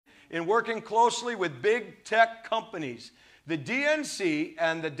in working closely with big tech companies. The DNC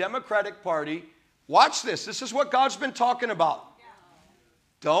and the Democratic Party, watch this. This is what God's been talking about.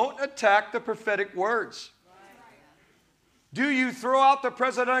 Don't attack the prophetic words. Do you throw out the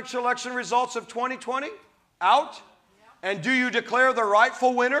presidential election results of 2020? Out? And do you declare the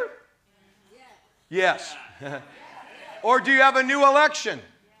rightful winner? Yes. Or do you have a new election?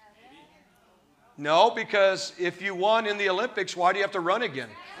 No, because if you won in the Olympics, why do you have to run again?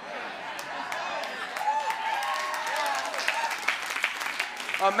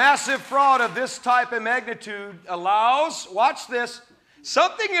 A massive fraud of this type and magnitude allows, watch this,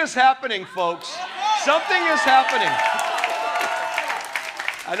 something is happening, folks. Something is happening.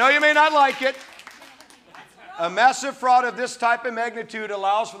 I know you may not like it. A massive fraud of this type and magnitude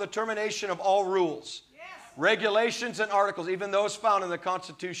allows for the termination of all rules, regulations, and articles, even those found in the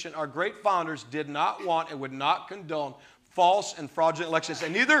Constitution. Our great founders did not want and would not condone false and fraudulent elections.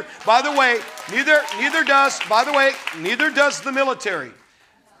 And neither, by the way, neither does the military.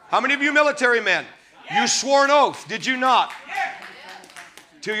 How many of you military men? You swore an oath, did you not?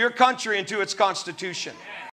 To your country and to its Constitution.